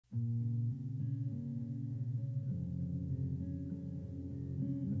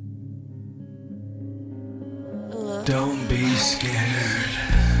Don't be scared.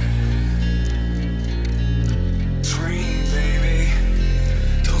 Scream, baby.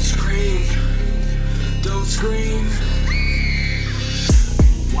 Don't scream. Don't scream.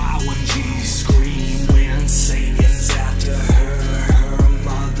 Why wouldn't she scream when Satan's after her? Her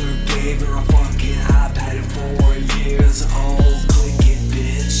mother gave her a fucking iPad at 4 years old. Click it,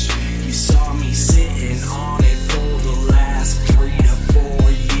 bitch. You saw me sitting on it for the last 3 to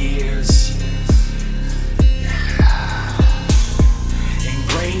 4 years.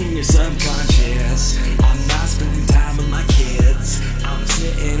 Ingrained in your subconscious. I'm not spending time with my kids. I'm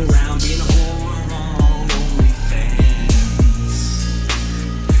sitting around being a whore on OnlyFans.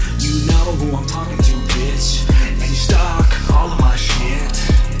 You know who I'm talking to, bitch. And you stalk all of my shit.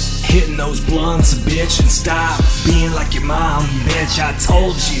 Hitting those blunts, bitch, and stop being like your mom, bitch. I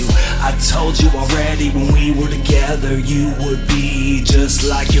told you already when we were together, you would be just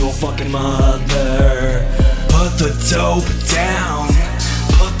like your fucking mother. Put the dope down,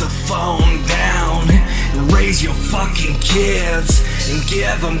 put the phone down, and raise your fucking kids and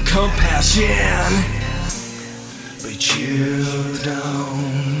give them compassion. But you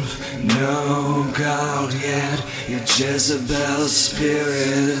don't know God yet. Your Jezebel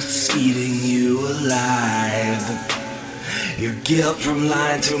spirit's eating you alive. Your guilt from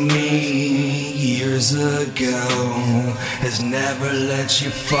lying to me years ago has never let you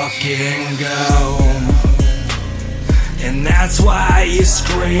fucking go. And that's why you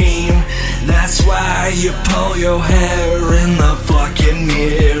scream. That's why you pull your hair in the fucking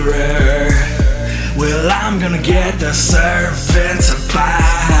mirror. Well, I'm gonna get the serpent to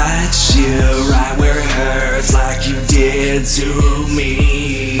bite you right where it hurts, like you did to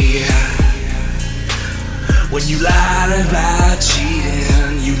me. When you lied about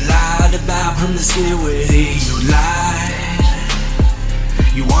cheating, you lied about promiscuity, you lied.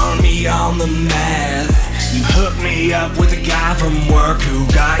 You wanted me on the meth. You hooked me up with a guy from work who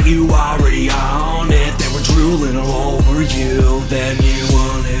got you already on it. They were drooling all over you, then you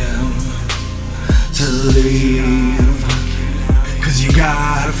want him to leave. Cause you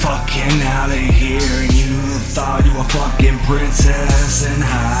got fucking out of here and you thought you were fucking princess and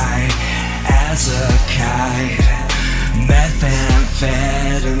high as a kite.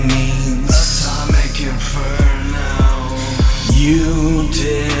 Methamphetamines, atomic inferno. You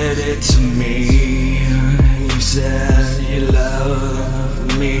did it to me. You said you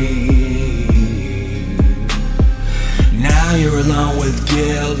love me. Now you're alone with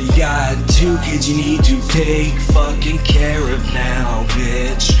guilt. You got 2 kids you need to take fucking care of now,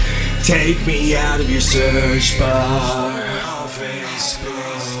 bitch. Take me out of your search bar on Facebook.